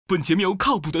本节目由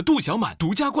靠谱的杜小满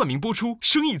独家冠名播出，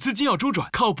生意资金要周转，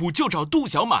靠谱就找杜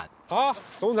小满。好，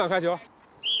中场开球。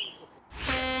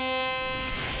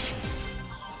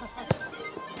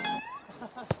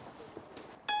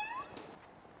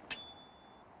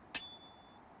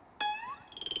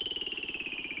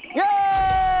耶！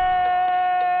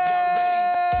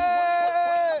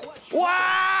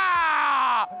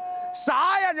哇！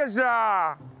啥呀这是？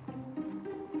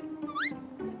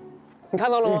你看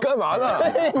到了吗？你干嘛呢？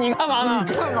你干嘛呢？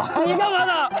你干嘛？你干嘛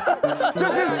呢？这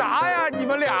是啥呀？你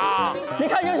们俩？你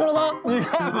看清楚了吗？你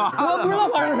干嘛？我不知道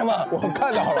发生了什么。我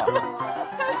看到了。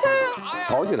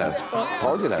吵起来了，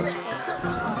吵起来了。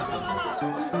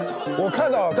我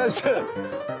看到了，但是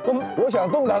我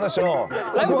想动他的时候，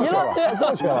来不及了，对，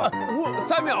过去了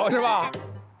，3秒是吧？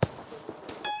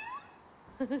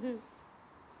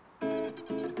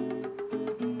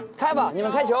开吧，你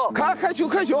们开球，开球，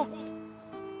开球。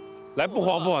来，不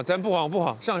慌，咱不慌，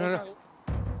上。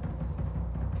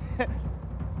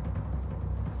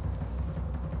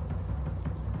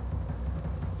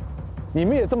你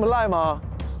们也这么赖吗？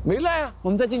没赖啊，我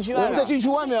们在禁区外，我们在禁区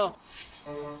外面啊。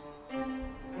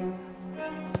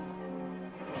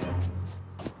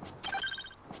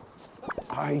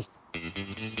哎，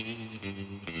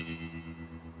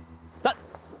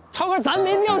超哥，咱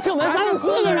没必要射门，咱们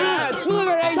4个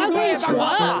人，咱可以传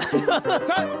啊，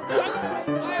咱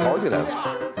吵起来了，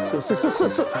是，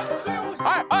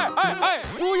哎，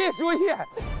注意！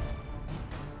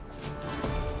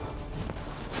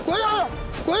我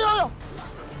要！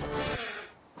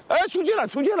哎，出界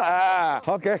了！哎，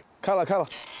好，给开了。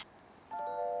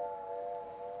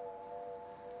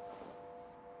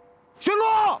旋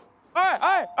落！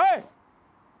哎！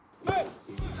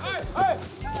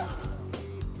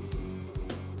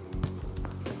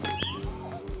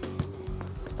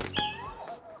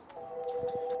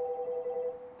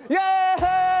耶！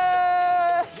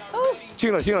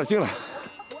进了！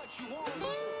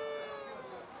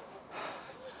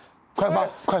快发！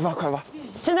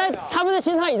现在他们的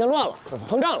心态已经乱了，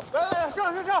膨胀了。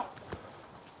上！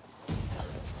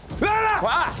来！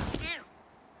传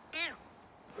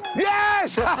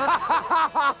！Yes！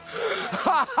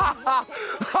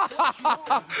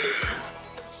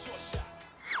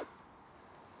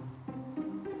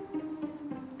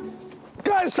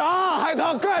 干啥？海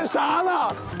棠干啥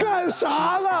呢？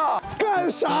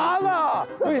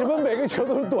为什么每个球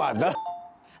都是短的？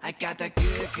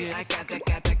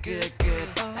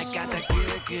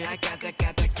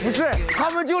不是，他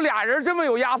们就俩人这么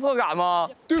有压迫感吗？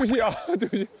对不起啊，对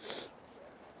不起。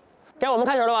该我们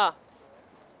开球了吧？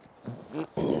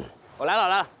我来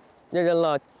了，认真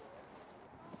了，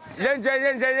认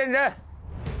真。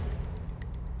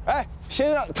哎，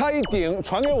先让他一顶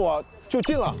传给我就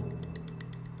进了，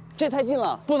这太近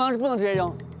了，不能直接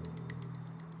扔。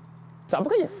咱不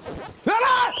可以。来！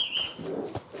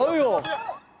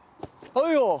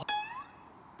哎呦！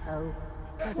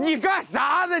你干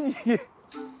啥呢你？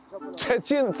这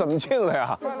进怎么进了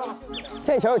呀？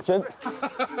这球，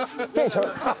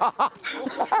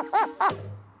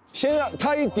先让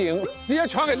他一顶，直接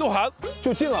传给鹿晗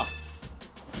就进了。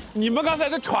你们刚才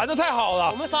这传的太好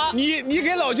了，我们仨，你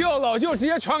给老舅直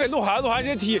接传给鹿晗直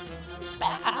接踢。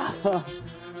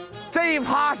这一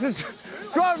趴是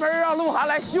专门让鹿晗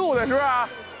来秀的，是不是？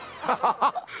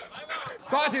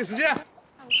抓紧时间。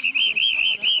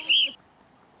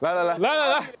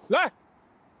来，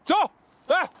走，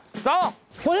走，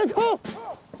往前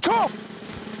冲！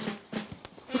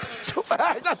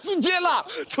哎，那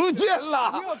出界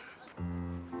了！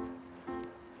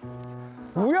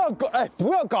不要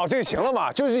搞这个行了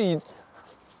嘛，就是以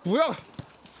不要。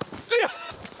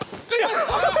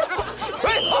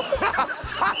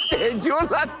点球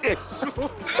了，点球！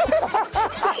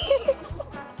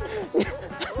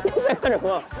你在干什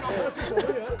么？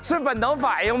是本能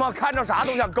反应吗？看着啥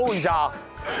都想勾一下。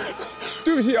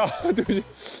对不起啊，对不起。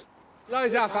让一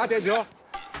下，罚点球。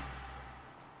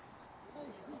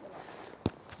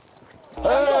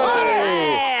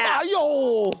哎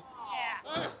呦！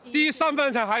第上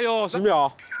半场还有10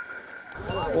秒。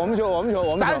我们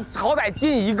球！咱好歹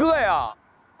进1个呀！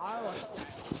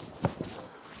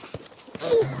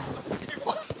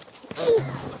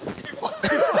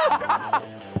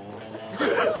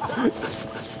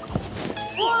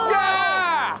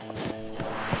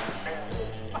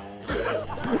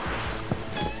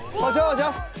好球！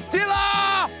进了！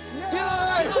进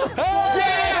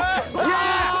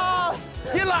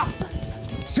了！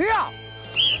谁呀？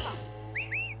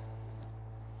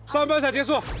上半场结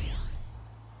束。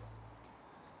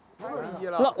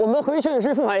那我们回去休息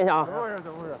室复盘一下啊。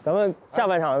咱们下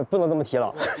半场不能这么踢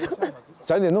了。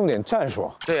咱得弄点战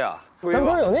术。对呀，咱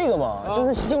不是有那个吗？就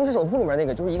是《西红柿首富》里面那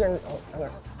个，就是一个人3个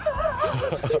人。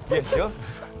也行。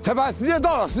裁判，时间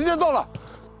到了，时间到了，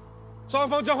双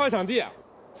方交换场地。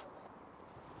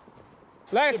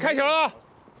来，开球了。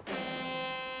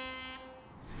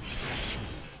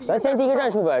咱先第一个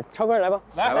战术呗，超哥来吧，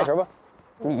来球吧。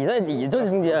你这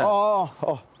中间。哦。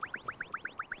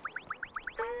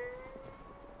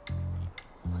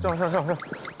上。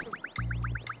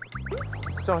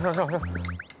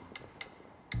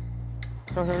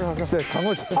对，扛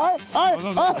过去。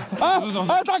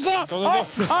大哥，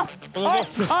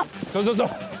走。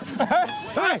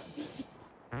哎，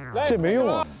这没用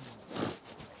啊。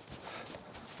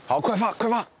好，快发。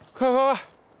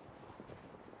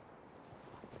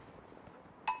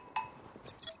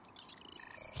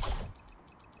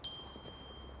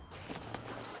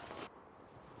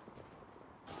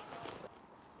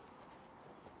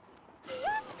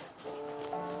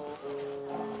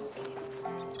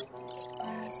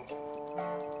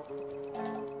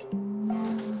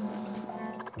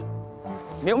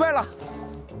明白了。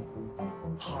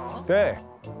对。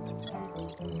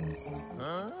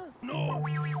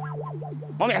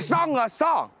往脸上啊，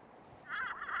上。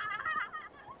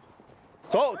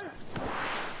走。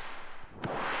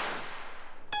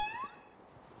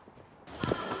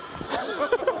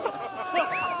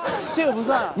这个不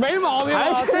算，没毛病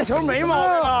啊，这球没毛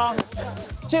病啊。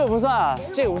这个不算，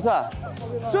这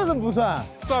怎么不算？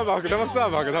算吧，给他们算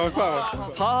吧。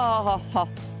好，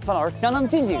范老师，让他们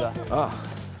进几个啊？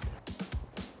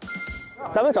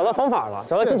咱们找到方法了，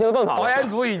找到进球的办法了。导演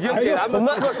组已经给咱们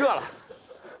测试了。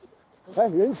哎，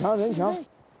人墙，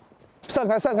散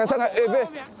开，哎别，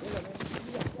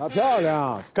啊漂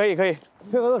亮，可以，配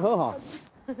合得很好。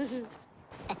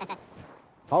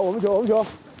好，我们球。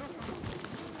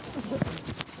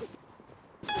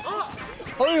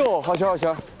哎呦，好球！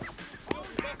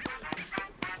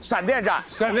闪电战，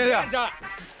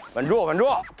稳住！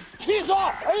踢手，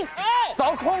哎，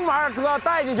找空门，哥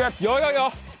带进去。有，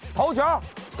头球，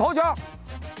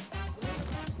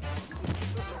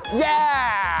耶！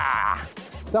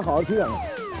再好好踢两个。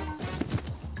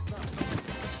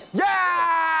耶！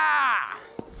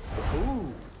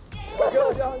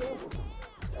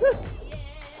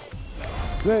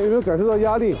对，有没有感受到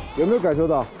压力？有没有感受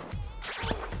到？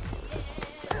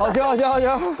好球！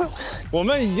我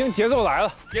们已经节奏来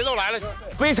了，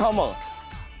非常猛。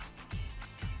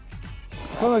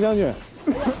张将军，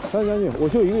我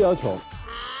就一个要求，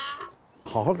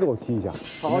好好给我踢一下。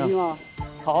好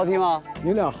好踢吗？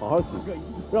你俩好好踢，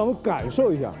让我们感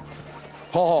受一下。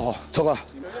好，超哥，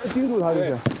盯住他就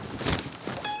是。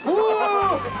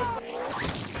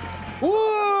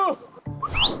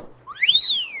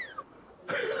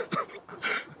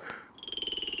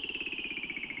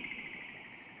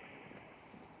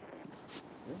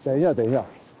等一下，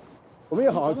我们也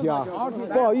好好踢啊！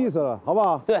不好意思了，好不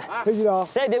好？对，飞机了，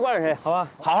谁也别惯着谁，好吧？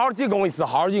好好进攻一次，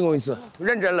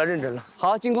认真了。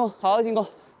好进攻，好好进攻。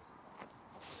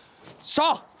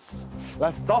上，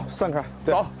来走，散开，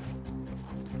走。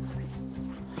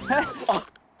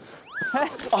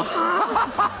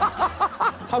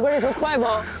超哥这球快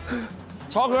吗？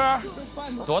超哥，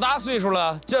多大岁数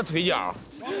了？这腿脚。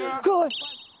各位，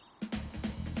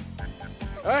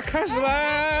哎，开始了，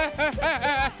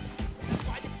哎，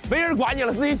没人管你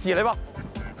了，自己起来吧。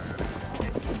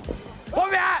后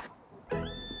面。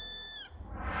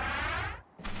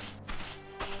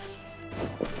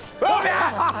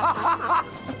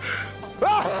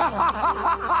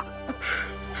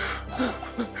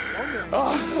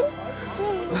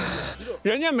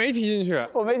人家没踢进去，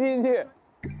我没踢进去。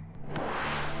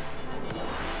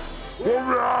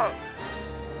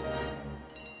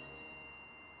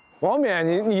王冕，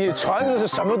你传的是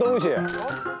什么东西？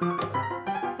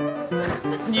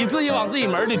你自己往自己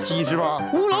门里踢是吧？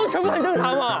乌龙球不很正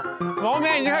常吗？王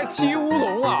冕已经开始踢乌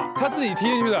龙了，他自己踢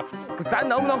进去的。咱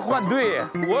能不能换队？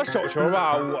我手球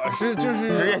吧，我是就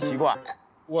是职业习惯，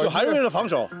我还是为了防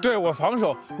守。对我防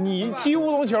守，你踢乌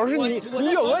龙球是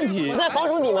你有问题。我在防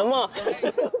守你们吗？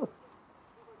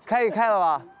开了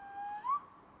吧？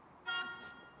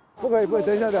不可以，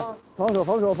等一下，防守，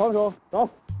走。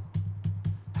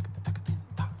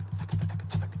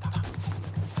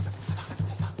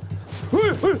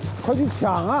快去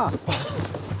抢啊！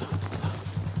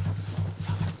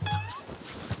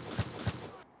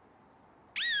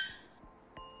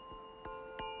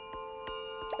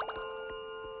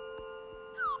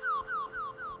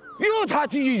又他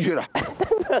踢进去了。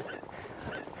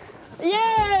耶！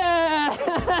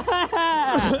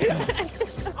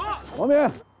王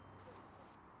冕，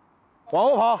往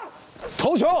后跑，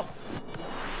头球。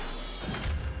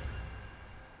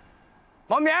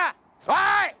王冕，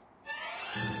哎，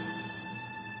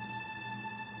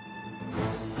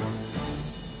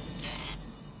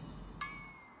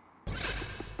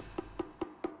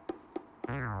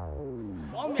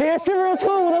你是不是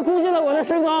错误的估计了我的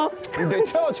身高？你得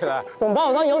跳起来。总把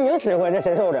我当姚明使唤，这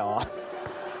谁受得了啊？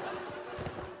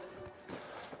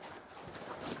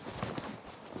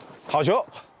好球！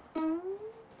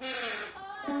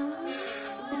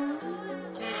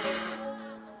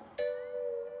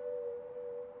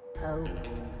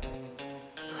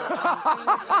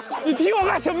你踢我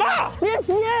干什么？你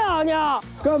接啊你！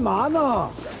干嘛呢？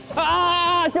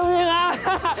啊！救命啊！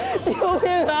救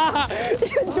命啊！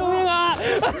救命啊！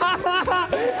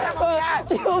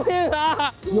救命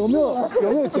啊！有没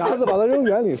有夹子把它扔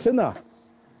远里？真的。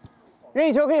任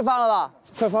意球可以发了吧？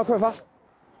快发快发！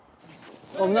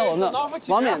我们的，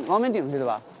王冕顶出去的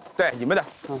吧？对，你们的。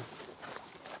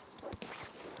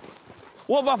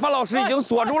我把范老师已经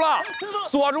锁住了，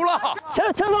锁住了。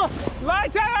前锋，来，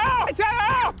加油，加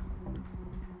油！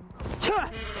去！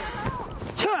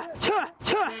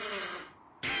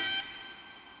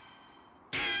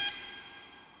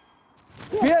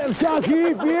别瞎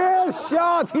踢，别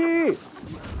瞎踢！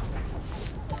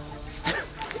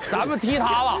咱们踢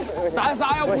他了，咱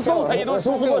仨要不揍他一顿，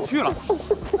说不过去了。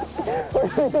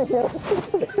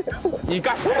你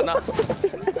干啥呢？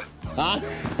啊！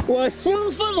我兴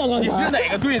奋了，你是哪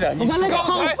个队的？你是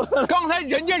刚才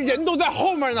人家人都在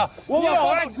后面呢，你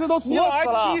老来吃都锁死了。你老来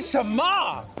踢什么？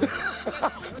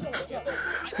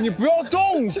你不要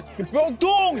动，你不要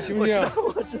动，行不行？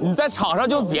你在场上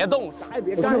就别动，啥也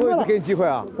别干。最后一次给你机会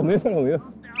啊！我没有。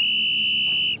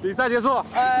比赛结束，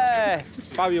哎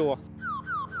8比5。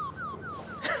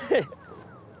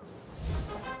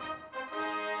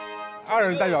2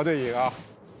人代表队赢啊！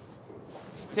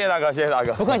谢谢大哥，谢谢大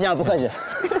哥。不客气啊，不客气。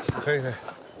可以。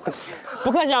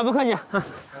不客气啊，不客气。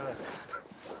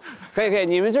可以，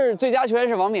你们这儿最佳球员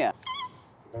是王冕。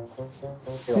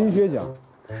金靴奖。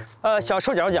小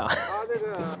臭脚奖。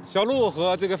小鹿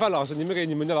和这个范老师，你们给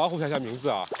你们的老虎下名字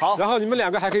啊。好。然后你们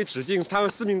2个还可以指定他们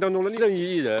4名当中的任意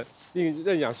一人，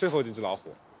认养最后这只老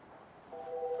虎。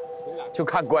就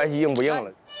看关系硬不硬了。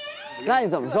那你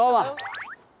怎么说吧？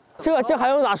这还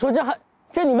用咋说？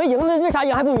这你们赢的为啥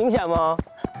赢还不明显吗？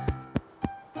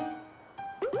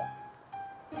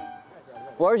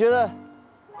我是觉得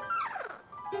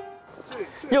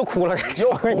又哭了，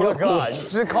又哭了哥，你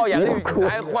是靠眼泪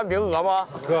来换名额吗？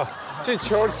哥，这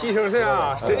球踢成这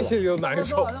样，谁心里都难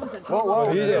受。我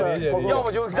理解。要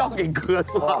不就让给哥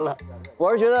算了。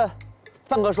我是觉得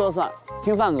范哥说了算，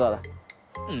听范哥的。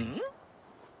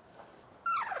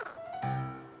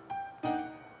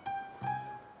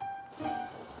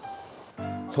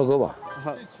超哥吧，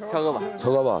超哥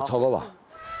吧，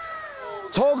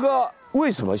超哥为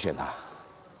什么选他？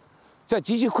在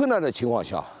极其困难的情况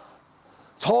下，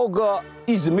超哥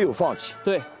一直没有放弃。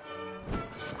对。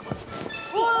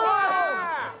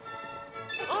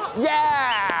耶！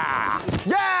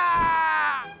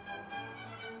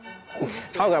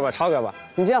超哥吧。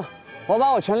你这样，我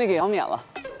把我权利给王冕了。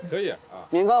可以啊。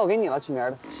年糕我给你了，取名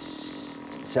的。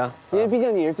行，因为毕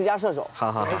竟你是最佳射手。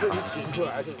好。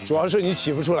主要是你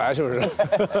起不出来，是不是？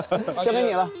交给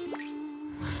你了。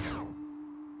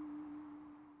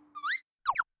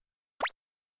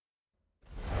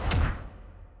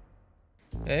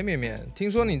哎，绵绵，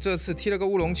听说你这次踢了个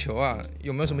乌龙球啊，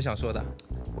有没有什么想说的？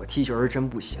我踢球是真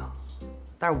不行，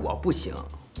但是我不行，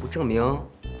不证明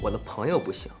我的朋友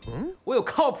不行。我有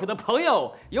靠谱的朋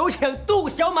友，有请杜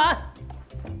小满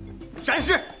展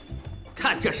示。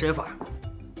看这身法，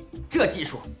这技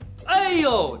术，哎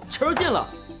呦，球进了，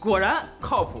果然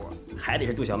靠谱，还得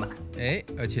是杜小满。哎，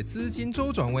而且资金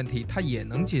周转问题他也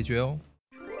能解决哦。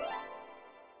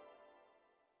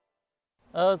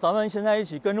咱们现在一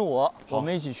起跟着我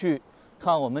们一起去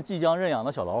看我们即将认养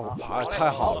的小老虎。太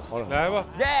好了，来吧。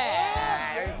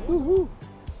耶！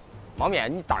王冕，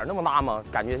你胆儿那么大吗？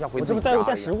感觉像回我这不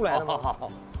带食物来的吗？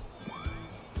好。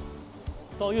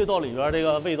越到里边，这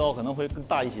个味道可能会更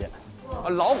大一些。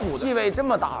老虎气味这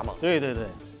么大吗？对，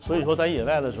所以说在野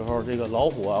外的时候，这个老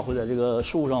虎啊会在这个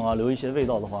树上啊留一些味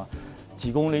道的话，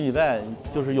几公里以外，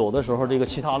就是有的时候这个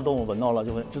其他的动物闻到了，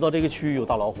就会知道这个区域有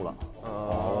大老虎了。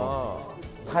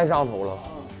太上头了。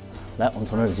来，我们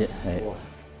从这儿进。哎，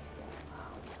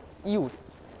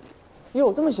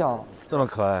哟，这么小，这么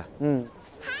可爱。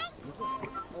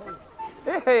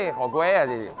嘿，好乖呀，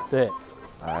这个。对。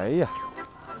哎呀，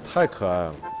太可爱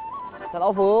了。小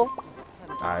老虎。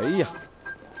哎呀，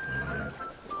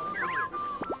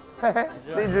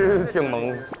这只挺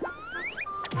萌。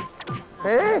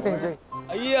这，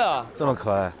哎呀，这么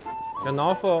可爱。小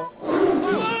老虎。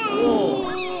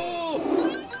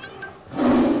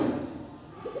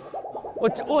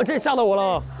我这吓到我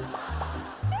了。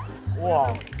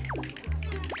哇，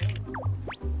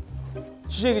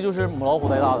这个就是母老虎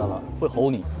带大的了，会吼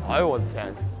你。哎呦我的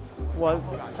天！我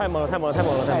太猛了，太猛了，太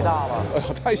猛了，太大了，哎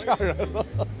呦，太吓人了。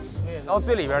然后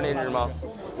最里边那只吗？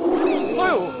哎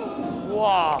呦，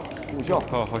哇，虎啸，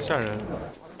好吓人。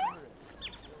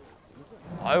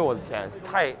哎呦我的天，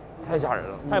太吓人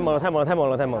了，太猛了，太猛了，太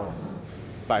猛了，太猛了！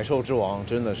百兽之王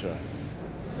真的是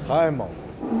太猛了。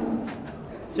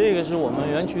这个是我们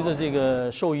园区的这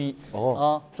个兽医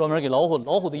啊，专门给老虎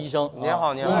的医生。你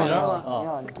好，你好，名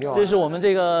啊，这是我们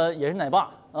这个也是奶爸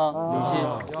啊，李欣。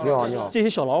你好，你好。这些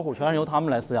小老虎全是由他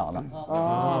们来饲养的。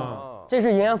这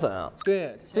是营养粉啊，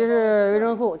对，这是维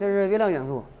生素，这是微量元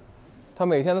素。它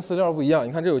每天的饲料不一样，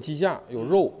你看这有鸡架，有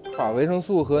肉，把维生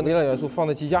素和微量元素放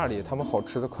在鸡架里，它们好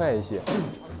吃的快一些。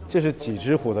这是几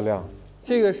只虎的量？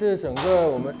这个是整个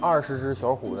我们20只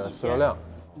小虎的饲料量，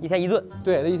一天一顿。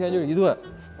对，那一天就是一顿。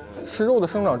吃肉的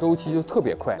生长周期就特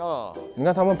别快。你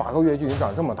看它们8个月就已经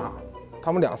长这么大，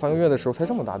它们2、3个月的时候才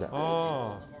这么大点。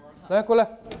哦，来过来。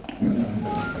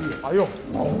哎呦，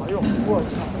哎呦，我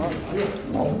抢了！哎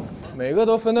呦，每个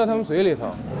都分到它们嘴里头。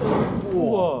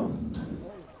哇！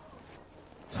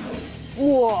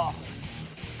哇！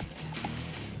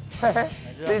嘿嘿，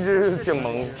这只挺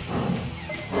萌。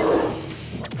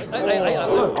哎呦，哎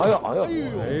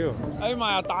呦，哎呀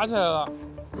妈呀，打起来了！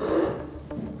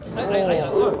哎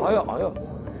呦，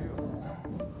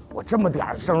我这么点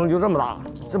儿声就这么大，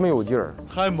这么有劲儿，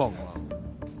太猛了。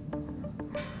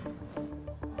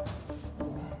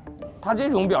它这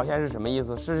种表现是什么意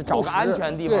思？是找个安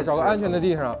全地方？对，找个安全的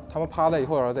地方，它们趴在以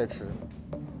后然后再吃。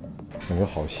感觉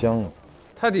好香啊！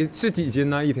它得是几斤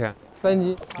呢？一天3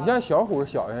斤。你像小虎是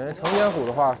小人，成年虎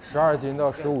的话12斤到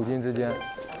15斤之间。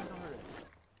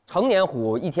成年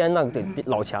虎一天那得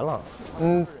老钱了。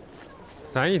嗯，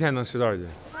咱一天能吃多少斤？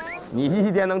你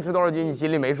一天能吃多少斤？你心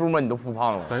里没数吗？你都复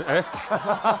胖了。咱哎，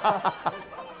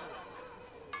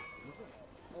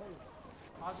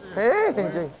嘿，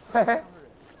这嘿嘿，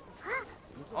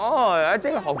哦，哎，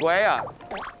这个好乖呀！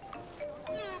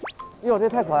哟，这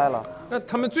太可爱了。那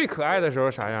它们最可爱的时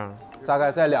候啥样？大概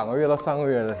在2个月到3个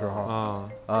月的时候啊，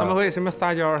它们会什么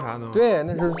撒娇啥的吗？对，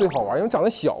那是最好玩，因为长得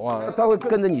小啊。它会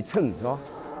跟着你蹭，是吧？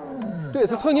对，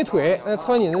它蹭你腿，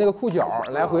蹭你的那个裤脚，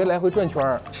来回转圈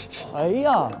儿。哎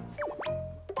呀，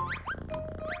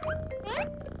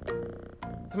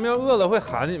他们要饿了会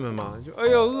喊你们吗？就哎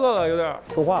呦饿了，有点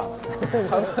说话。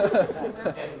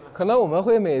可能我们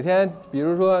会每天，比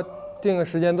如说定个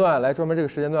时间段来专门这个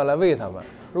时间段来喂它们。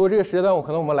如果这个时间段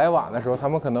可能我们来晚的时候，它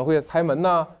们可能会开门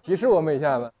呐，提示我们一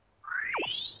下子。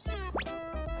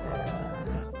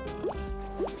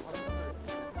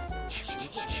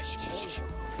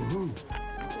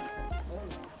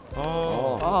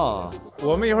哦，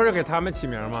我们一会儿就给他们起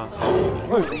名吗？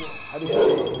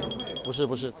不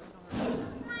是，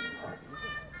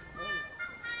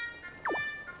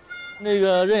那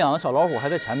个认养的小老虎还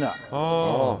在前面。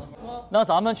哦，那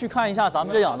咱们去看一下咱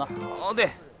们认养的。哦，对。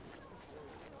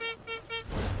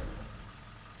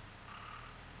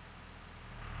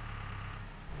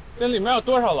这里面有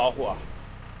多少老虎啊？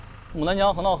牡丹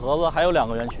江、横道河子还有2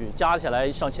个园区，加起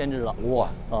来上千只了。哇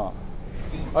啊！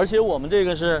而且我们这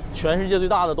个是全世界最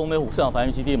大的东北虎饲养繁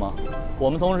育基地嘛，我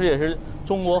们同时也是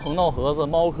中国横道河子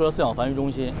猫科饲养繁育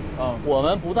中心。我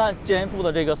们不但肩负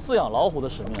着这个饲养老虎的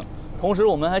使命，同时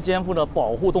我们还肩负着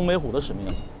保护东北虎的使命。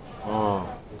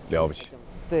了不起。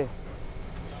对，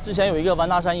之前有一个完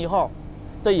达山1号，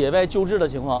在野外救治的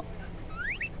情况，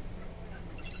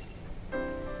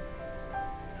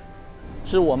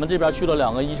是我们这边去了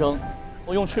2个医生，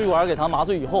我用吹管给它麻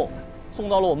醉以后，送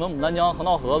到了我们牡丹江横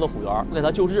道河的虎园，给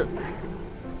它救治，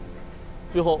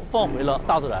最后放回了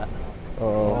大自然。哎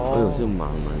呦，这麻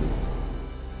烦。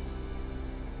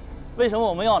为什么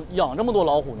我们要养这么多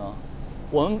老虎呢？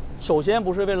我们首先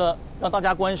不是为了让大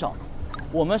家观赏，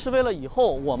我们是为了以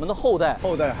后我们的后代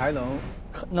还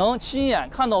能亲眼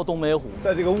看到东北虎，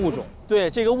在这个物种，对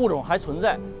这个物种还存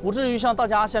在，不至于像大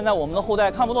家现在我们的后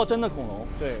代看不到真的恐龙。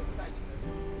对。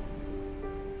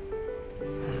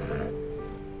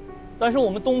但是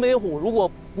我们东北虎如果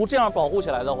不这样保护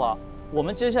起来的话，我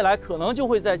们接下来可能就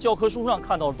会在教科书上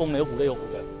看到东北虎这个虎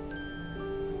类。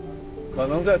可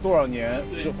能在多少年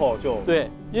之后就对，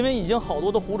因为已经好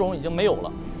多的虎种已经没有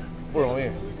了，不容易。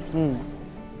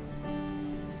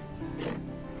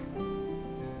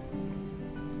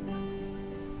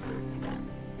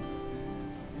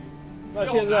那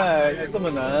现在这么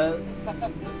难，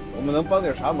我们能帮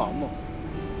点啥忙吗？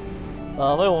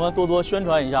为我们多多宣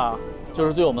传一下，就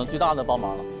是对我们最大的帮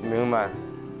忙了。明白。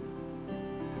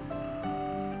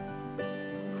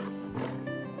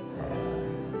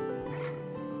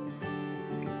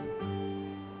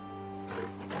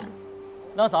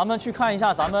那咱们去看一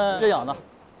下咱们认养的。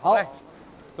好，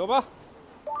走吧。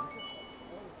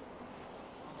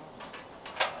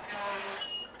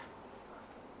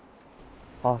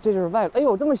好，这就是外。哎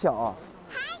呦，这么小啊！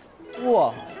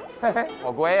哇，嘿嘿，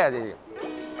好乖呀，这个。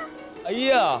哎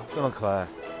呀，这么可爱。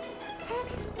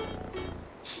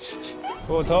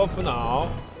虎头虎脑。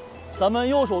咱们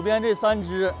右手边这3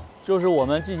只就是我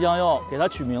们即将要给它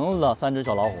取名字的3只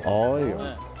小老虎。哦呦。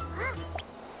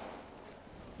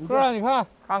哥儿，你看，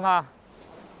看看。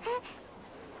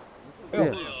哎呦，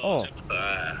哦，可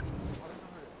爱。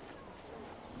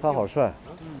他好帅，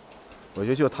我觉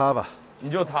得就他吧。你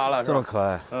就他了，这么可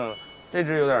爱。嗯，这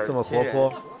只有点这么活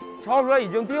泼。超哥已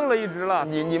经定了1只了，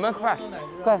你们快，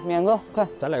免哥快，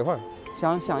咱俩一块儿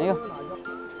想一个，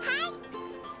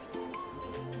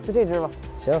就这只吧。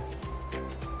行。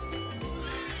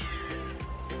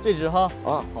这只哈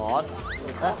啊，好，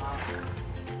来。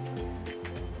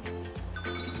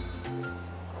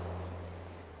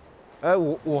哎，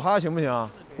五哈行不行啊？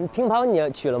你乒乓你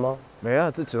也取了吗？没啊，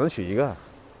这只能取一个。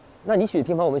那你取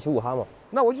乒乓，我们取五哈吗？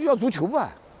那我就叫足球吧。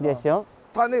也行。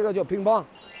他那个叫乒乓，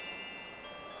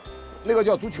那个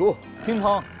叫足球。乒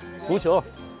乓，足球，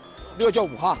那个叫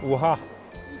五哈。五哈。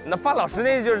那范老师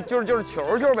那就是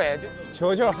球球呗，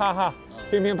球球哈哈，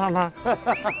乒乒乓乓。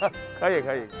可以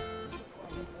可以。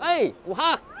哎，五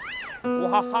哈，五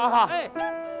哈哈哈，哎，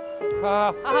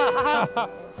哈哈哈哈哈，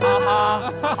哈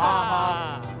哈哈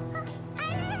哈。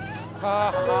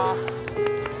哈哈，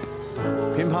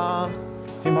乒乓，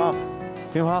乒乓，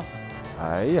乒乓，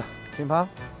哎呀，乒乓，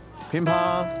乒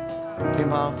乓，乒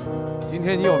乓，今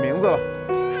天你有名字了。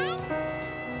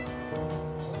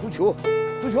足球，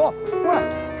足球，过来。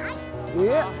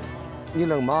你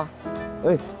冷吗？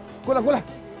哎，过来过来。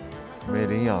美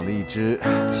玲养了一只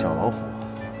小老虎，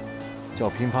叫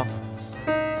乒乓，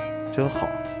真好。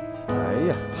哎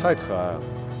呀，太可爱了。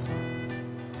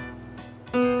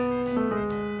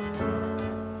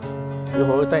一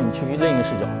会儿带你去另一个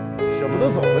视角，舍不得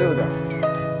走了有点。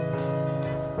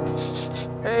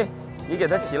哎，你给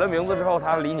它起了名字之后，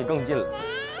它离你更近了。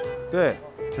对，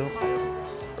真好。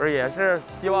而也是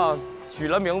希望取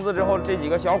了名字之后，这几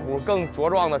个小虎更茁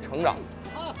壮的成长。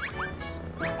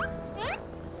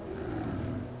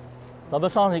咱们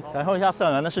上去感受一下饲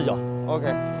养员的视角。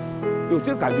OK， 哟，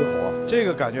这个感觉好啊，这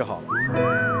个感觉好。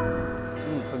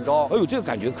很高。哎呦，这个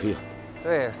感觉可以。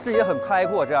对，视野很开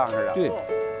阔，这样似的。对。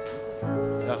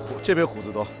来，这边虎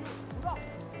子多。虎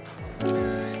子，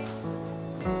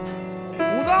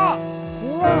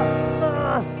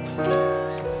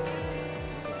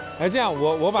哎，这样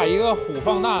我把一个虎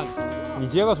放大，你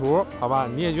截个图，好吧？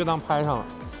你也就当拍上了。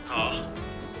好。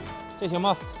这行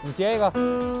吗？你截一个。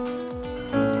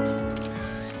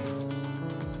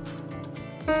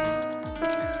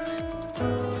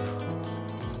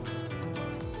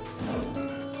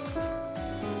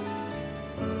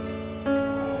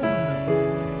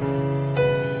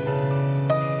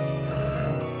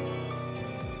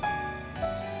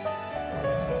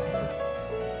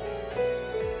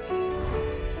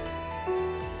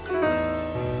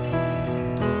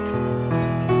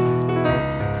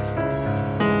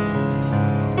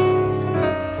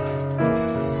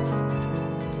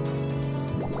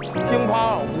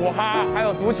五哈，还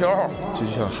有足球，这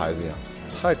就像孩子一样，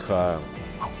太可爱了。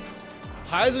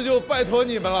孩子就拜托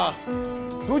你们了，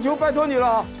足球拜托你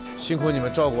了，辛苦你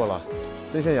们照顾了，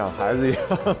真像养孩子一样，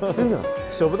真的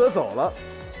舍不得走了。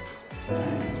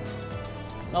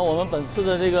那我们本次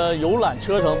的这个游览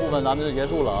车程部分咱们就结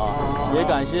束了啊，也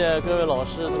感谢各位老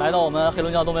师来到我们黑龙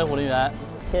江东北虎林园，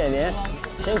谢谢您，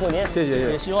辛苦您，谢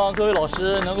谢。也希望各位老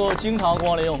师能够经常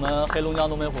光临我们黑龙江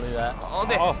东北虎林园。好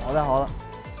的，好的，好的。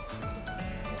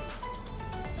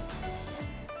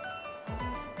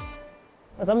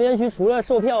那咱们园区除了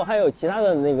售票，还有其他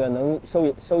的那个能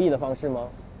收益的方式吗？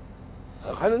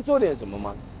还能做点什么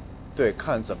吗？对，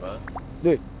看怎么。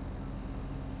对。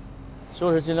就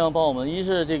是尽量帮我们，一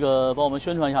是这个帮我们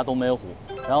宣传一下东北虎，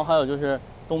然后还有就是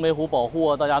东北虎保护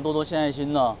啊，大家多多献爱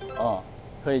心呢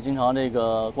可以经常这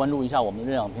个关注一下我们的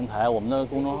认养平台，我们的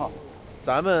公众号。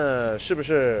咱们是不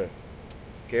是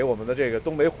给我们的这个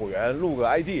东北虎园录个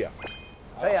ID 啊？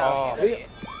可以啊，可以。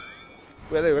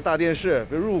未来有个大电视，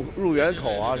比如入园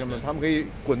口啊什么，他们可以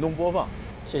滚动播放。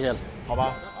谢谢了，好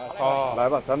吧？好，来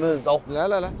吧，咱们走。来，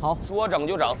好，说整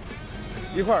就整，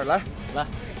一块儿来。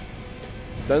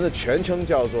咱的全称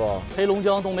叫做黑龙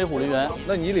江东北虎林园。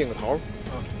那你领个头。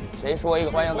谁说一个？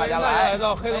欢迎大家来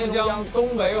到黑龙江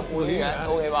东北虎林园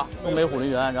 ，OK 吧？东北虎林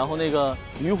园，然后那个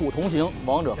与虎同行，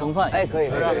王者风范。哎，可以。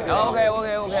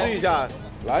OK。试一下，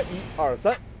来1、2、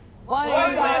3。欢迎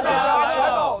大家来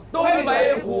到东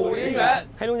北虎林园。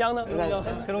黑龙江呢？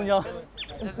黑龙江。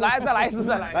来，再来一次。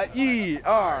来1、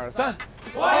2、3。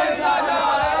欢迎大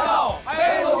家来到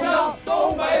黑龙江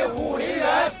东北虎林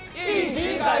园，一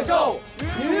起感受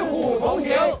与虎同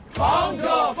行，王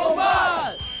者风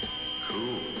范。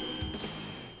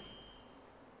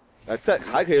来，再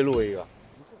还可以录一个，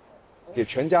给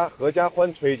全家合家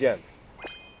欢推荐。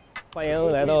欢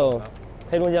迎来到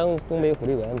黑龙江东北虎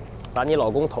梨园，把你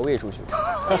老公投喂出去。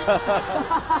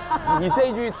你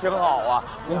这句挺好啊，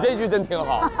你这句真挺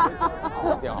好，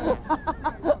挺好。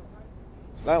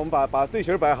来，我们把队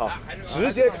形摆好，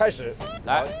直接开始。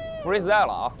来 ，freestyle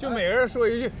了啊！就每个人说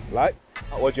一句。来，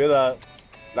我觉得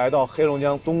来到黑龙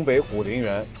江东北虎林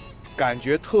园，感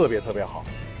觉特别好，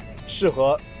适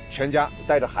合全家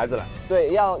带着孩子来。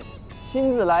对，要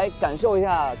亲自来感受一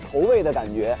下投喂的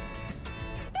感觉。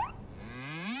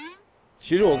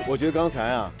其实我觉得刚才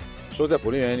啊，说在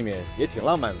虎林园里面也挺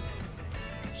浪漫的。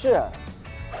是。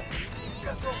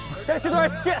这是段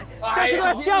相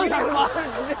声是吗？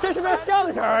这是段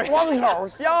相声，光口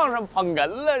相声捧哏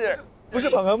了这。不是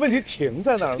捧哏，问题停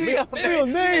在那儿，没有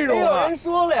内容啊。没有人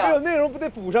说了呀。没有内容不得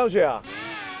补上去啊？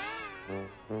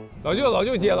老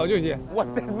舅接，我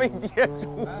真没接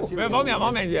住。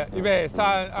王冕接，预备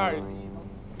3、2、1。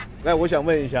来，我想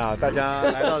问一下大家，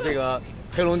来到这个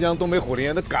黑龙江东北虎林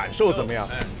园的感受怎么样？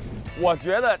我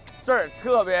觉得这儿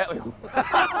特别，哎呦，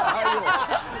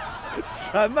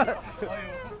什么？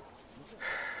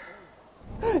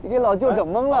你给老舅整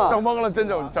懵了，真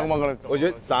整懵了。我觉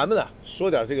得咱们呢，说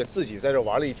点这个自己在这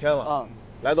玩了一天了啊，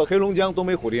来到黑龙江东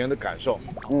北虎林园的感受。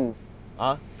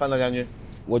范大将军，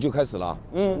我就开始了。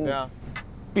对啊，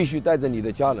必须带着你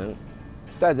的家人，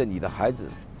带着你的孩子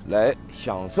来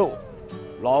享受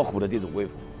老虎的这种威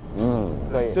风。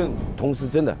可以。这同时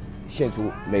真的献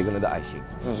出每个人的爱心。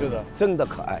是的，真的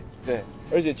可爱。对，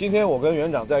而且今天我跟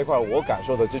园长在一块儿，我感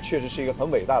受的这确实是一个很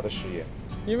伟大的事业。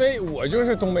因为我就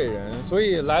是东北人，所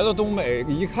以来到东北，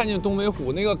一看见东北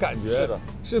虎那个感觉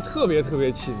是特别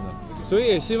亲的，所以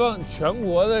也希望全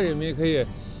国的人民可以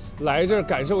来这儿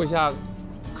感受一下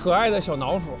可爱的小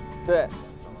老虎。对，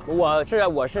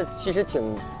我是其实挺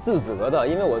自责的，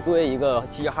因为我作为一个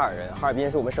齐齐哈尔人，哈尔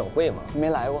滨是我们省会嘛，没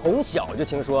来过，从小就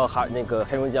听说那个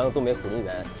黑龙江东北虎林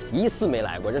园，一次没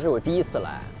来过，这是我第一次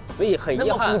来，所以很遗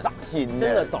憾，不长心，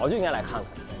真的早就应该来看看。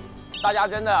大家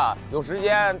真的有时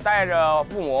间带着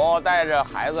父母带着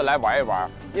孩子来玩一玩，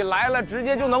你来了直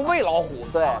接就能喂老虎，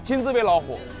对，亲自喂老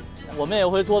虎。我们也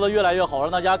会做得越来越好，让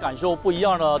大家感受不一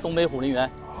样的东北虎林园。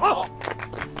好。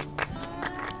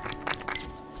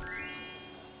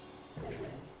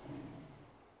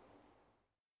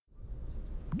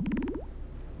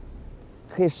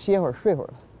可以歇会儿睡会儿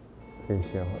了。可以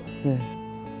歇会儿。对。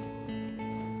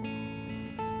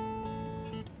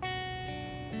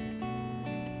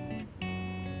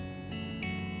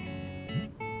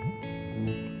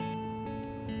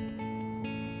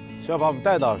需要把我们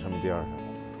带到什么地儿上？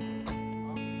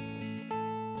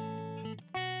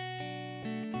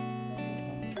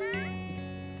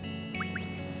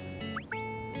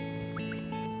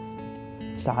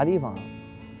啥地方啊？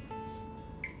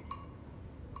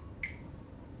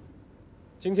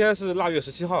今天是腊月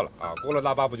17号了啊，过了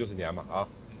腊八不就是年嘛啊。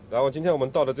然后今天我们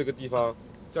到的这个地方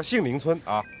叫杏林村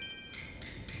啊。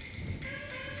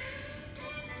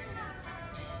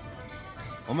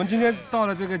我们今天到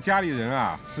的这个家里人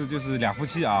啊，就是2夫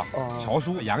妻啊，乔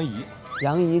叔、杨姨。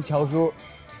杨姨、乔叔。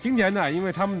今年呢，因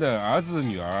为他们的儿子、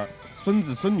女儿、孙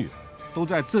子、孙女都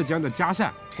在浙江的嘉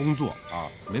善工作啊，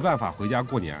没办法回家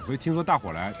过年，所以听说大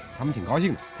伙来，他们挺高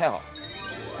兴的。太好。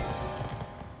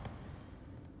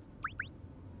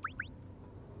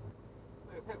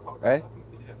哎，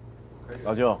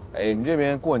老舅，哎，你这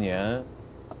边过年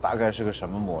大概是个什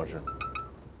么模式？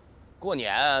过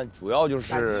年主要就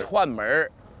是串门，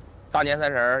大年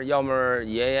三十，要么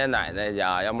爷爷奶奶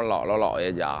家，要么姥姥姥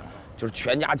爷家，就是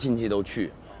全家亲戚都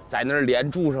去，在那儿连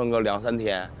住上个2、3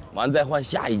天，完再换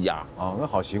下一家。哦，那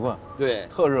好习惯。对，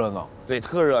特热闹。对，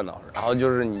特热闹。然后就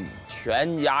是你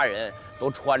全家人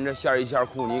都穿着线衣线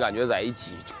裤，你感觉在一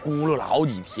起咕噜了好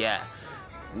几天。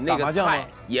那个菜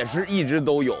也是一直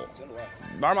都有，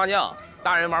玩麻将，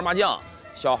大人玩麻将，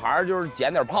小孩就是捡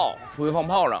点炮，出去放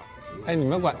炮仗。哎，你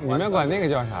们管那个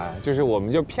叫啥呀？就是我们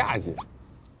叫啪叽，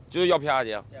就是要啪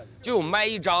叽，就有卖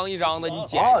一张一张的，你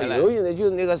捡下来。有的就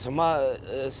是那个什么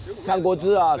三国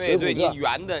志啊，对对，你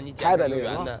圆的，你捡的那个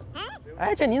圆的。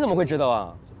哎，这你怎么会知道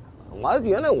啊？我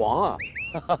原来王啊，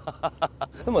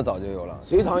这么早就有了。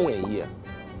隋唐演义、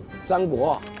三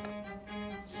国、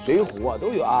水浒啊都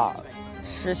有啊。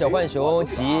吃小浣熊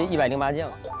集108将，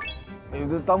哎呦，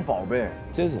这当宝贝，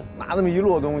真是拿这么一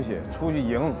摞东西出去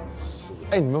赢。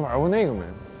哎，你们玩过那个没？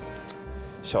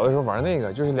小的时候玩那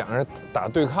个，就是2个人打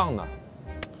对抗的，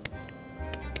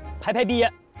排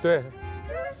憋。对，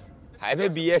排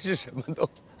憋是什么都？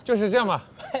就是这样吧，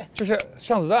就是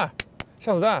上子弹，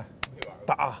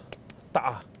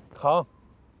打，疼。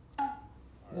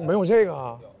没有这个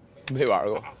啊？没玩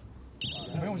过。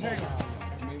没有这个。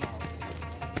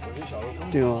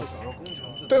对吗？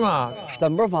对嘛？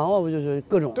攒波房不就是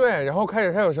各种？对，然后开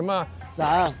始还有什么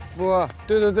攒波？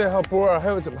对，还有波，还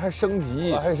有怎么还升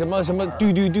级，还有什么嘟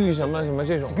什么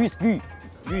这种。squeeze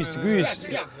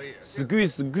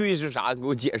是啥？给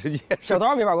我解释解释。小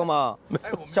刀没玩过吗？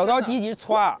小刀第1集是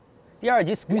歘，第2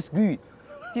集 squeeze，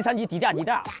 第3集滴答，没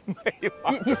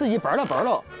玩。第4集本了。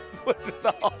不知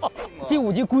道。第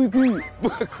5集龟，第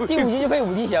5集就被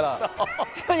5滴血了。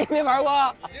这你没玩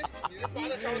过？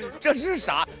这是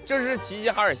啥？这是齐齐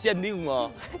哈尔限定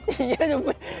吗？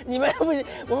你们不行，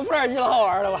我们富尔基老好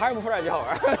玩了，我还是不富尔基好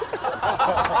玩。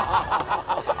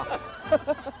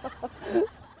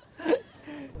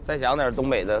再想点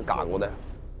东北的嘎咕的。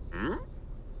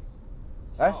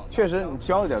哎，确实，你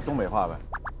教一点东北话呗。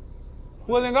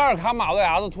锅顶盖卡马路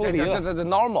牙子脱皮了。这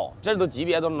normal， 这都级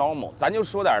别都 normal。咱就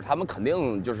说点他们肯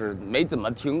定就是没怎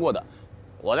么听过的。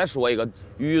我再说一个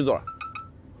鱼座。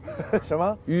什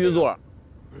么？鱼座。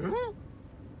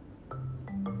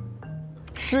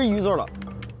吃鱼座了。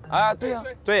啊，对呀，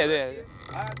对。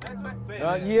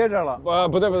啊，噎着了。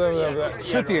不对，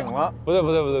吃顶了。不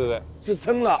对，是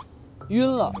撑了，晕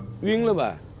了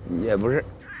呗？也不是，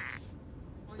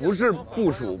不是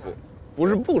不舒服，不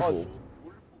是不舒服，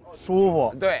舒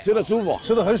服。对，吃的舒服，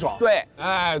吃的很爽。对，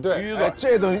哎对，鱼座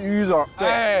这顿鱼座，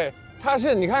对，它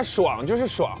是你看爽就是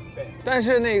爽，但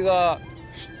是那个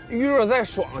鱼座在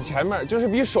爽前面，就是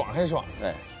比爽还爽。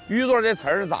对。鱼座这词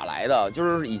儿是咋来的？就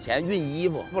是以前熨衣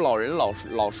服，老人老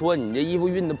说你这衣服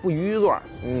熨的不鱼座，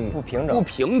不平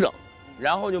整，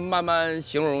然后就慢慢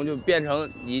形容就变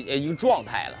成一个状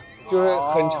态了，就是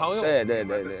很常用。对，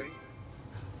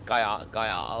嘎牙子，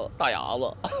大牙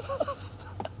子。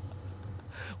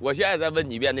我现在再问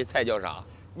你一遍，那菜叫啥？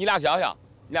你俩想想，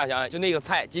就那个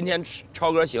菜，今天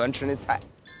超哥喜欢吃那菜。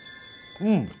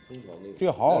这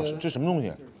个好好吃，这什么东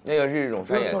西？那个是一种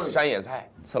山野菜，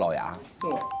刺老芽。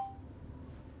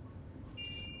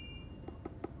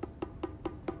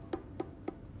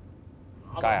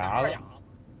嘎牙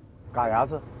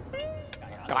子，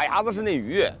嘎牙子是那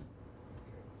鱼，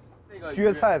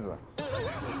撅菜子，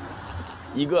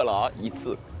一个了啊，一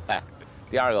次。哎，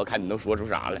第2个看你能说出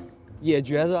啥来？野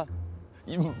橛子，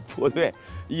不对，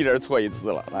一人错1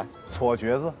次了，来，搓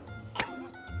橛子。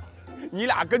你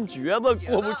俩跟橛子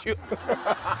过不去。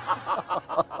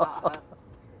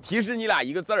提示你俩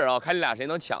一个字儿啊，看你俩谁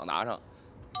能抢答上。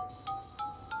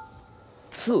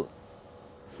刺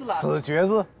橛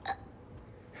子。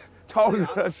超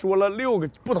哥说了6个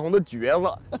不同的橛子。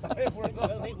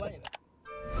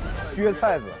撅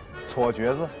菜子，搓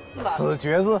橛子，死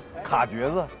橛子，卡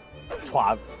橛子，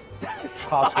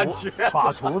耍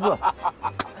厨子，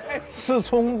吃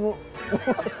葱子。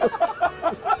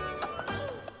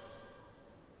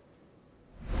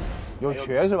有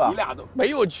瘸是吧？你俩都没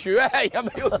有瘸，也没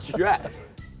有瘸。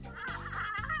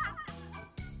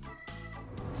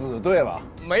子对了，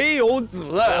没有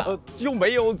子，就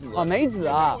没有子啊，没子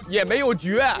啊，也没有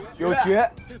绝，有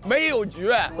绝，没有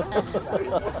绝。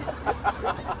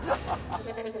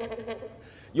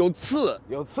有刺，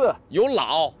有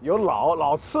老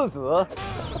刺子，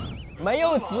没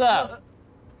有子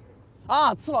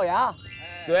啊，刺老牙。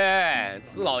对，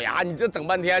刺老牙，你这整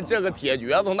半天，这个铁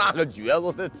橛子，那个橛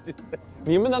子的，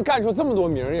你们能干出这么多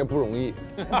名也不容易。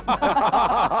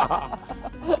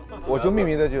我就秘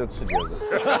密的就是吃橛子。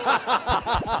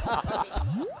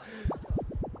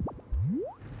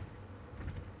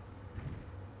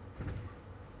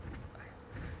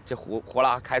这活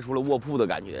拉开出了卧铺的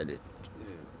感觉，这。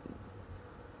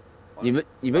你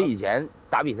们以前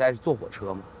打比赛是坐火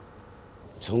车吗？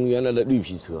从原来的绿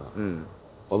皮车，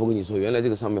我不跟你说，原来这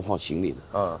个上面放行李的，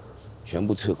全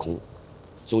部撤空，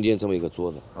中间这么一个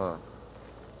桌子，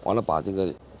完了把这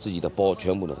个自己的包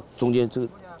全部的中间这个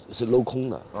是镂空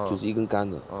的，就是一根杆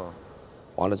子，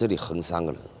完了这里横3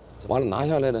个人，完了拿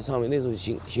下来的上面那时候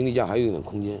行李架还有一点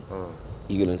空间，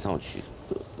一个人上去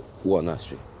卧那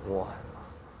睡，哇，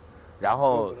然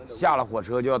后下了火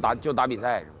车就打比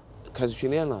赛是吗？开始训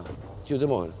练了，就这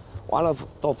么，完了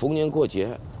到逢年过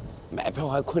节，买票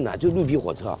还困难，就绿皮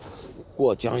火车，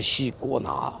过江西、过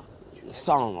哪、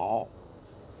上饶、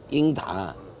鹰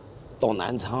潭，到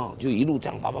南昌，就一路这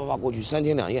样叭过去，3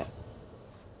天2夜。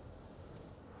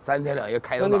3天2夜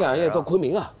开到3天2夜到昆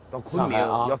明啊，到昆明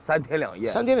啊，要3天2夜。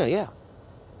3天2夜，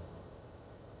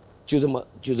就这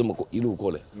么一路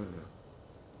过来。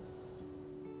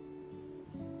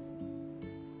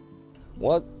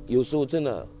我有时候真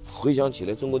的回想起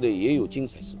来，中国队也有精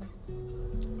彩时刻。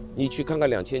你去看看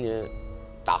2000年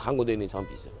打韩国队那场比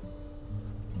赛，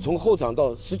从后场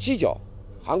到17脚，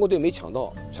韩国队没抢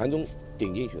到，传中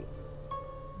顶进去了。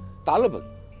打日本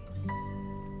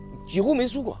几乎没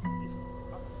输过，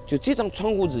就这张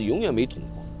窗户纸永远没捅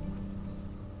过。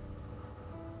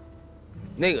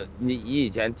那个你以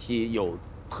前踢有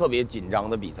特别紧张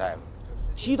的比赛吗？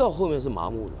踢到后面是麻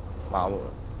木的，麻木了。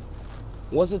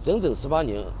我是整整18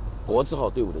年国字号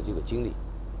队伍的这个经历。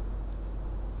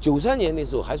93年那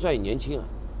时候还算年轻啊，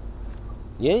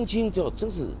年轻叫真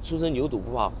是初生牛犊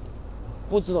不怕虎，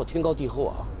不知道天高地厚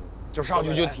啊，就上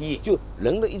去就踢，就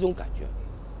人的一种感觉。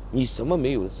你什么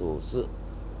没有的时候是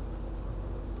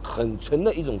很纯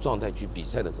的一种状态去比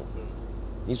赛的时候，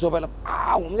你说白了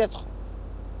啊，我们在吵，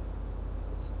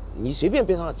你随便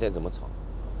边上再怎么吵，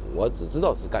我只知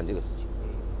道是干这个事情。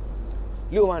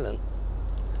6万人，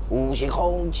五星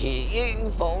红旗迎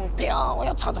风飘，我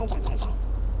要唱，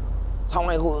唱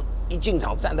完以后一进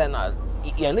场站在那，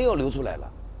眼泪要流出来了。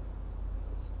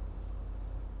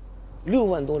6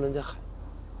万多人在喊，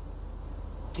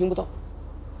听不到。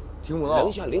听不到，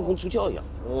人像灵魂出窍一样，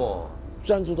哇，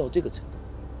专注到这个程度，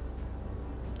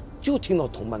就听到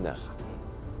同伴在喊。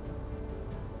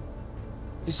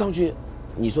一上去，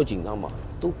你说紧张吗？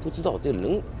都不知道，这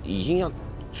人已经像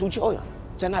出窍一样，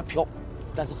在那飘，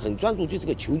但是很专注，就这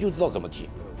个球就知道怎么踢。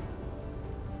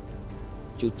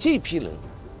就这批人，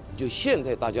就现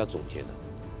在大家总结的，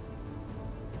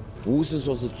不是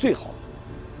说是最好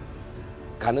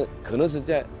的，可能是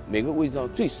在每个位置上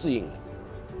最适应的。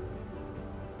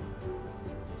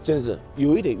真是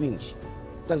有一点运气，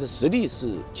但是实力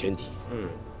是前提。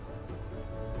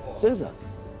真是。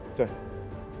对。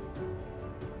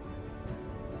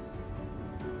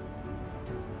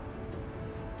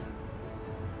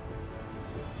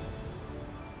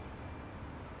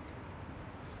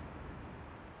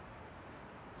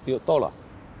哟，到了。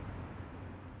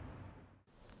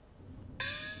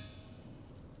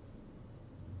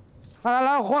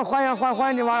来，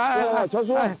欢迎你们！哎，乔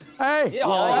叔，哎，你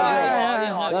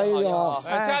好，你好，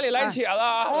家里来且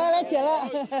了，来且了。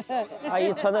阿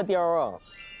姨穿的貂啊，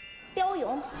貂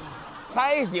绒，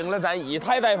太行了，咱姨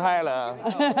太带派了。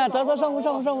走，上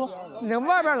屋。那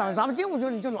外边冷，咱们进屋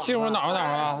就暖。进屋暖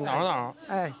和。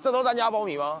哎，这都咱家苞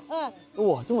米吗？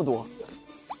哇，这么多！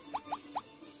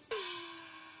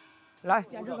来，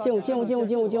进屋。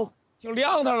挺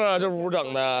亮堂啊，这屋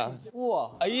整的。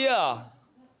哇，哎呀，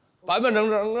板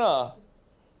正啊。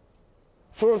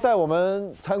叔叔带我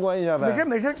们参观一下呗。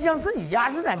没事，就像自己家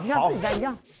似的，就像自己家一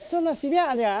样。就那随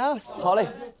便点啊。好嘞。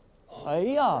哎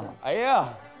呀，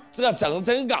这整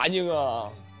真干净啊！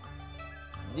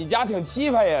你家挺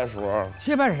气派呀，叔。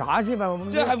气派啥气派？我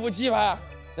们这还不气派？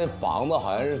这房子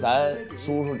好像是咱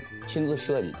叔叔亲自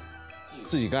设计的，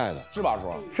自己盖的，是吧，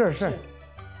叔？是。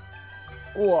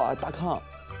哇，大炕。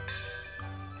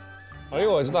哎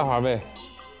呦，我这大花被，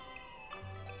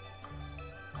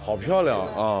好漂亮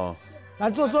啊！来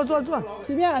坐，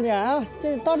随便点啊，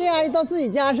这到这样到自己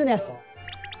家似的。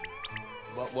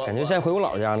我感觉现在回我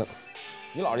姥家呢。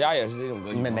你姥家也是这种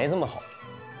格局？没这么好。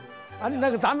啊，那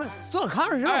个咱们坐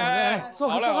炕上坐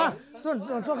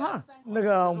炕。那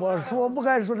个我说不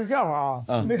该说的笑话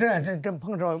啊，没真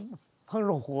碰着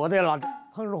活的了，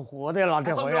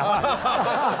这回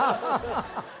啊。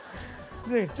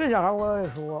对，这小孩我也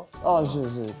说。哦，是。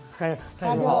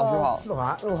很好。鹿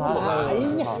晗。哎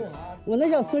呀，我那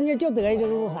小孙女就得意这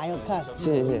个鹿晗，我看。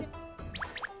是。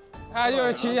他就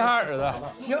是齐齐哈尔的，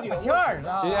齐齐哈尔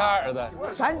的，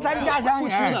咱家乡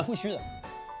人，富胥的，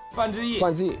范志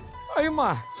毅。哎呀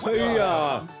妈！哎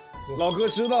呀，老哥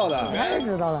知道的，太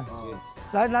知道了。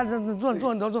来，坐。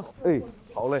哎，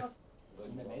好嘞。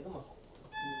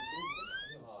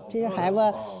这些孩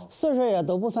子岁数也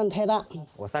都不算太大。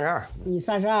我32。你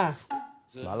32。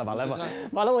完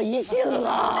了，我疑心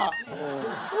了，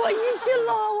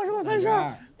我说我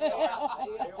32。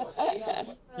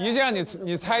姨，这样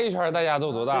你猜一圈，大家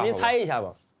都多大？您猜一下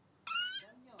吧。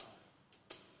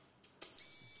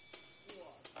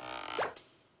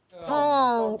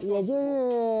他也就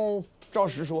是照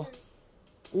实说，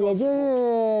也就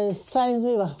是30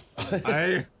岁吧。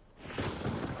哎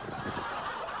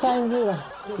，30岁吧。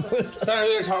30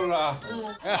岁，超哥。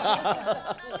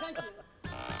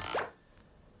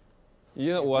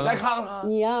姨，我再看看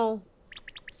你呀，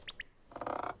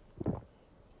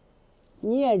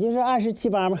你也就是27、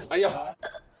8吧。哎呀，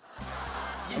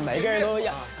每个人都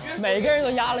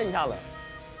压了一下子。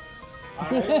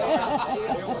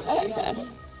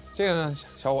这个呢，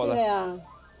小伙子。这个呀，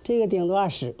这个顶多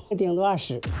20。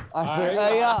哎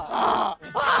呀！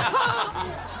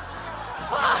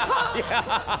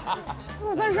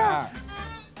我32。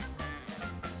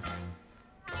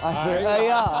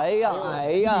哎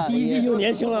呀！第一季又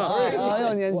年轻了，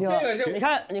又年轻。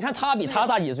你看他比他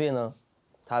大几岁呢？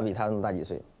他比他那么大几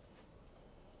岁。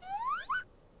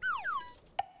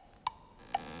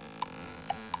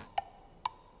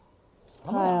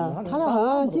他呀，他俩好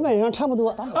像基本上差不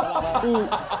多。嗯。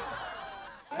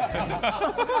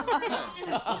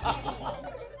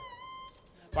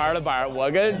班了班，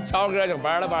我跟超哥整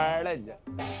班了班了。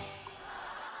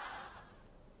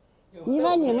你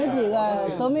看你们几个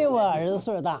都没我儿子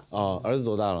岁数大。啊，儿子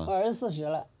多大了？我儿子40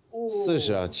了。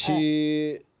40啊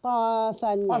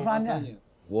，83年。83年。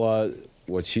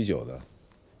我79的。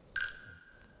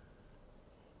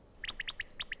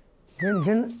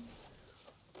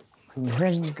你说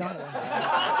你刚，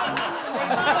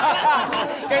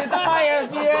给大爷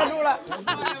憋住了。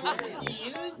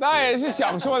大爷是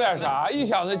想说点啥，一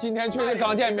想着今天确实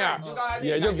刚见面，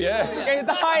也就别给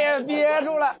大爷憋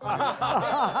住了。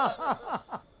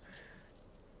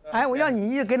哎，我让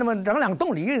你给他们整2个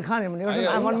冻梨，你看见没？那个是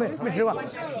南方没吃过。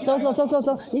走，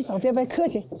你走，别客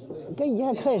气，跟姨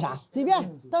还客气啥？随便，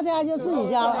到这家就自己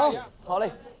家了啊。好嘞。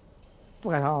杜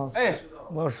海涛，哎，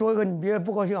我说个你别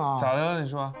不高兴啊。咋的了？你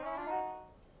说。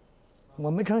我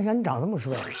没成想你长这么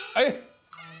帅。哎，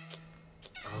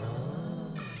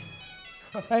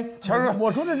乔叔，我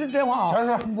说的是真话啊。乔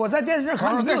叔，我在电视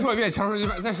看。乔叔，再说一遍，乔叔，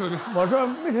再说一遍。我说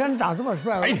没成想你长这么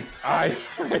帅。哎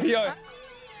呀。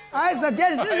哎，在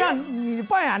电视上你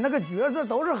扮演那个角色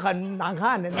都是很难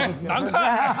看的那个角色。难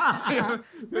看。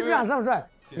没长这么帅。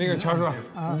那个乔叔，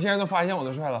你既然都发现我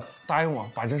的帅了，答应我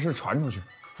把这事传出去。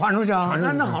传出去啊！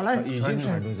那好嘞，已经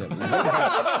传出去了，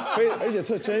而且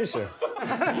特真实。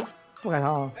杜海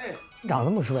涛，长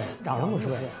这么帅，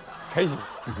开心。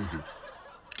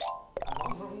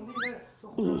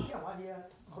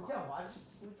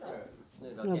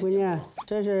那闺女，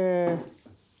这是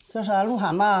叫啥？鹿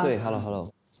晗吧？对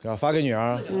 ，hello。要发给女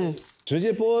儿。直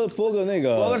接播个那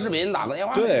个。播个视频，打个电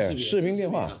话。对，视频电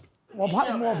话。我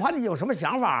怕你有什么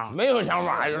想法？没有想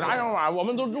法，有啥想法？我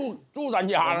们都住咱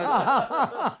家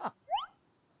了。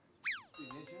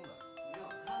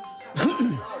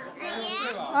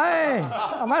哎，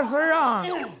完孙儿啊，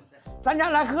咱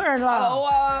家来客人了。Hello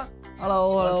啊 ，Hello，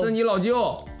 我是你老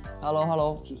舅。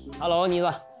Hello， 妮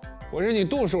子，我是你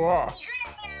杜叔。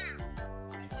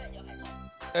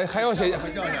哎，还有谁叫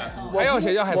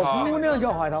海涛？我姑娘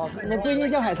叫海涛，我闺女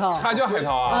叫海涛。她叫海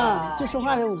涛啊？啊，这说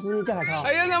话是我姑娘叫海涛。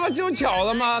哎呀，那不就巧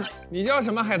了吗？你叫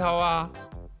什么海涛啊？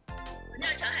我叫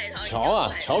小海涛。乔啊，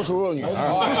乔叔女儿。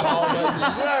你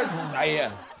这，哎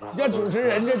呀，你这主持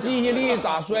人这记忆力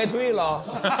咋衰退了？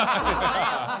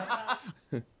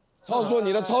超叔，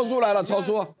你的超叔来了，超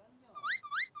叔。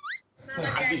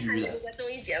必须的。那个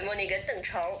综艺节目那个邓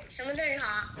超，什么邓超？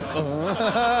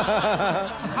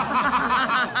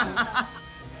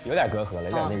有点隔阂了，有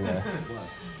点那个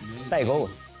代沟。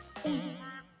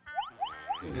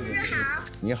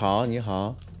你好。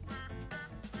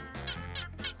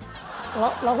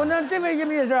老姑娘，这位认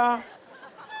不认识啊？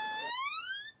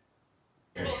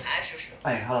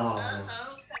哎 ，hello。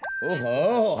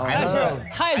还是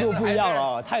态度不一样了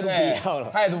啊，态度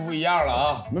不一样了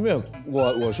啊。没有，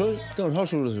我说邓超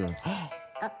叔叔是。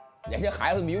人家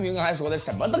孩子明明还说的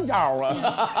什么邓超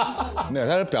啊？没有，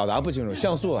他是表达不清楚，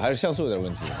像素有点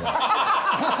问题。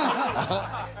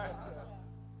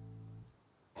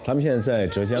他们现在在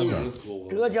浙江是吧？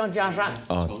浙江嘉善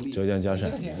啊，浙江嘉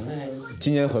善。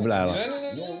今年回不来了。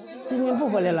今年不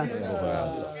回来了。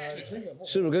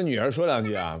是不是跟女儿说2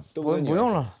句啊？不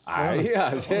用了。哎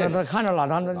呀，那他看着了，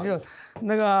他就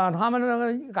那个他们那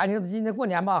个感情今年过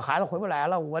年吧，孩子回不来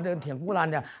了，我这挺孤单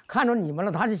的。看着你们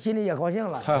了，他就心里也高兴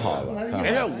了。太好了，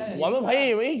没事，我们陪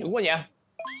你们一起过年。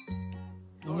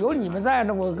有你们在，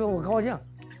那我高兴。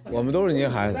我们都是您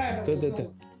孩子。对。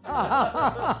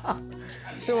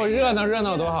是不是热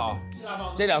闹多好？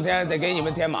这2天得给你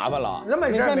们添麻烦了。那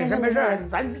没事，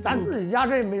咱自己家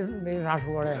这没啥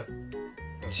说的。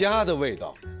家的味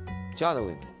道。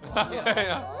哎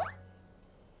呀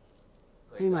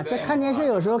妈，这看电视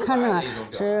有时候看着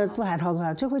是杜海涛，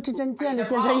这回真见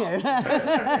真人了。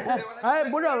哎，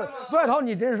不是，苏海涛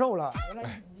你真瘦了。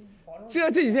这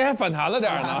几天还反弹了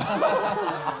点呢。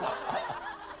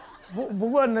不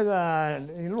过那个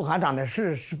鹿晗长得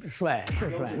是帅。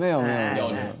没有。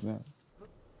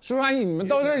叔叔阿姨，你们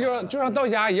到这儿就像到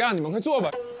家一样，你们快坐吧。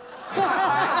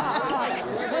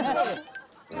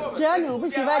只要你们不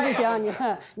洗白就行，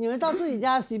你们到自己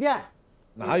家随便。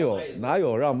哪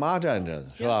有让妈站着的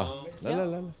是吧？来，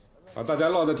啊，大家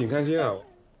唠得挺开心啊。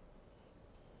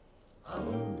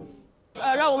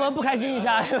让我们不开心一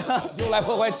下，又来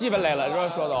破坏气氛来了，是吧？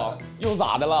说都又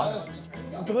咋的了？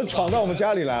怎么闯到我们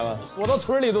家里来了？我到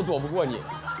村里都躲不过你。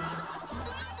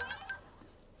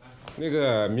那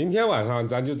个明天晚上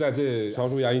咱就在这乔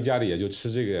叔杨姨家里，也就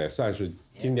吃这个算是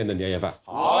经典的年夜饭。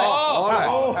好嘞，太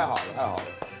好了，太好了。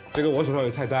这个我手上有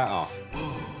菜单啊。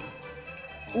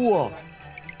哇！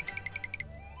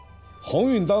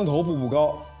鸿运当头步步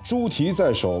高，猪蹄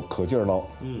在手可劲儿捞。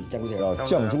酱猪蹄要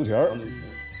酱猪蹄儿。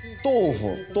豆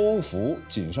腐都福，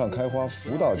锦上开花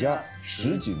福到家，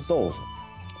什锦豆腐。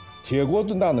铁锅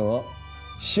炖大鹅，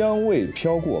香味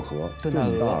飘过河，炖大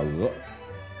鹅。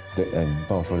对，你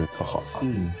帮我说这特好啊。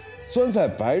酸菜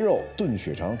白肉炖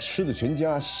血肠，吃的全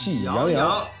家喜洋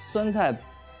洋。酸菜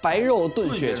白肉炖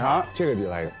血肠，这个你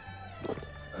来一个。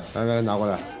来拿过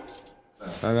来，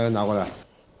来拿过来。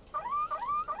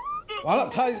完了，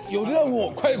他有任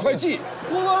务，快记。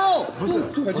锅包肉不是，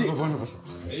快记。不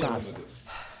是，吓死！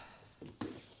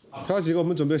挑几个，我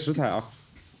们准备食材啊。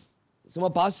什么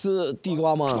拔丝地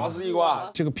瓜吗？拔丝地瓜，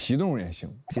这个皮冻也行，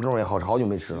皮冻也好，好久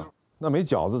没吃了。那没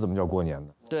饺子怎么叫过年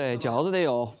呢？对，饺子得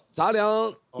有杂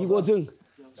粮一锅蒸，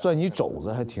算你肘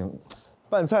子还挺。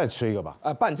拌菜吃一个吧。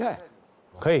拌菜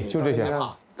可以，就这些。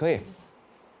可以。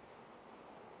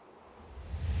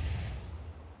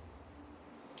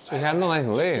这些弄得还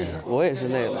挺累。我也是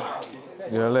累了，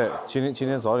有点累。今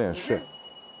天早点睡。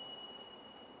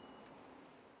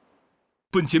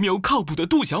本节目由靠谱的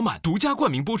杜小满独家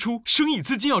冠名播出，生意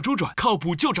资金要周转，靠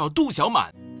谱就找杜小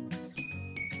满。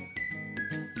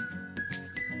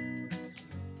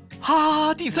哈哈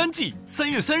哈第3季3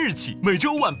月3日起，每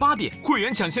周5晚8点，会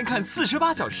员抢先看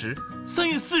48小时；3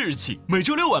月4日起，每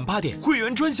周6晚8点，会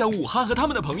员专享五哈和他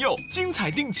们的朋友，精彩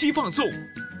定期放送。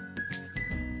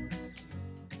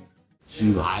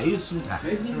还舒坦，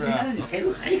是不是？你陪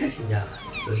鹿晗一块请假了，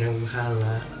此生无憾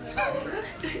了。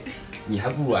你还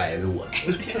不如挨着我。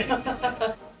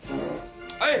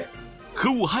哎，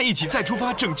和武汉一起再出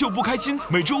发，拯救不开心。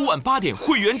每周5晚8点，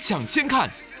会员抢先看，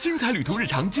精彩旅途日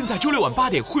常尽在周6晚8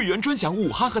点，会员专享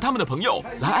武哈和他们的朋友。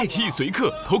来爱奇艺随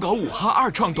客投稿武哈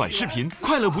2创短视频，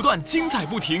快乐不断，精彩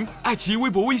不停。爱奇艺微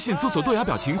博、微信搜索豆芽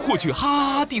表情，获取哈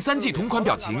哈哈第3季同款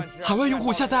表情。海外用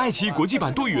户下载爱奇艺国际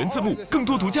版多语言字幕，更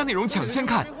多独家内容抢先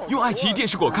看。用爱奇艺电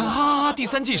视果看哈哈哈第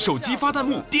3季手机发弹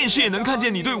幕，电视也能看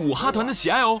见你对五哈团的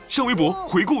喜爱哦。上微博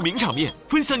回顾名场面，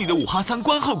分享你的五哈3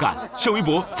观后感。上微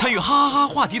博参与哈哈哈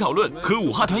话题讨论，和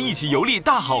五哈团一起游历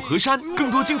大好河山。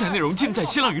更多精彩内容尽在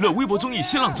新浪娱乐微博综艺、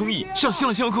新浪综艺。上新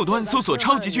浪新闻客户端搜索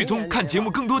超级剧综，看节目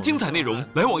更多精彩内容。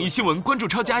来网易新闻关注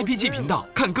超级 IPG 频道，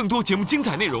看更多节目精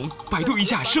彩内容。百度一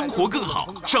下生活更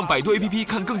好，上百度 APP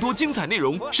看更多精彩内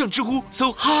容。上知乎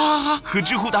搜哈哈哈，和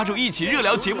知乎答主一起热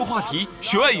聊节目话题，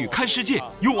学外语看世界。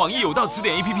用网易有道词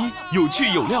典 APP， 有趣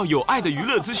有料有爱的娱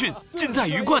乐资讯尽在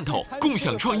鱼罐头。共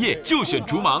享创业就选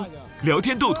竹芒。聊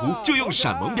天斗图就用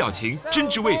闪萌表情，真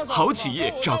职位好企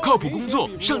业找靠谱工作，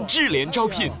上智联招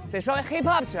聘。得稍微 hip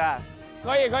hop 起来。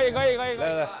可以，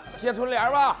来，贴春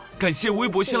联吧。感谢微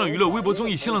博、新浪娱乐、微博综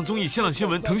艺、新浪综艺、新浪新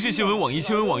闻、腾讯新闻、网易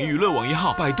新闻、网易娱乐、网易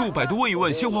号、百度问一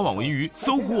问、新华网文娱、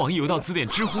搜狐、网易有道词典、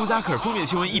知乎、Zaker、封面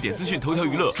新闻、一点资讯、头条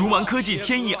娱乐、竹芒科技、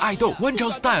天意、爱豆、One 招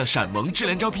Style、闪萌、智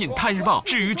联招聘、泰日报、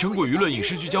至于成果娱乐、影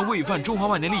视聚焦、喂饭、中华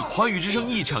万年历、华语之声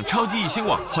一场超级艺星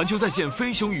网、环球在线、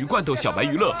飞熊鱼罐头、小白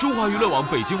娱乐、中华娱乐网、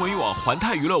北京文娱网、环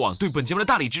泰娱乐网对本节目的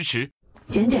大力支持。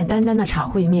简简单单的炒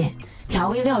烩面，调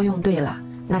味料用对了，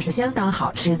那是相当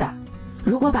好吃的。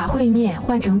如果把烩面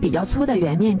换成比较粗的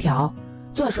圆面条，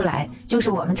做出来就是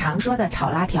我们常说的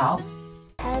炒拉条。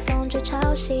海风吹潮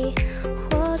汐，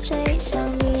或吹向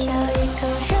你，咬一口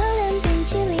热恋冰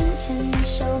淇淋，牵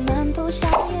手漫步夏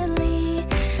夜里，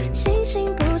星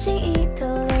星不经意透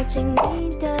露进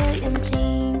你的眼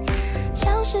睛，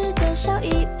消失的笑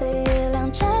意被月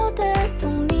亮照得透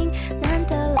明，难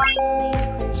得了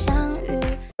灵魂相遇。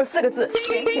 4个字，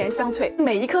咸甜香脆，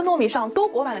每一颗糯米上都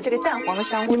裹满了这个蛋黄的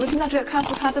香味。你们听到这个咔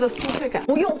吱咔吱的酥脆感，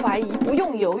不用怀疑，不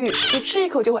用犹豫，你吃一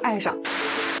口就会爱上。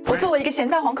我作为一个咸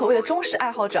蛋黄口味的忠实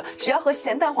爱好者，只要和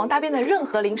咸蛋黄搭边的任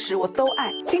何零食我都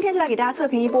爱。今天就来给大家测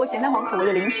评一波咸蛋黄口味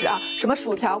的零食啊，什么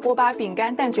薯条、锅巴、饼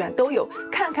干、蛋卷都有，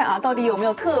看看啊到底有没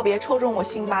有特别戳中我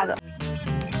心巴的。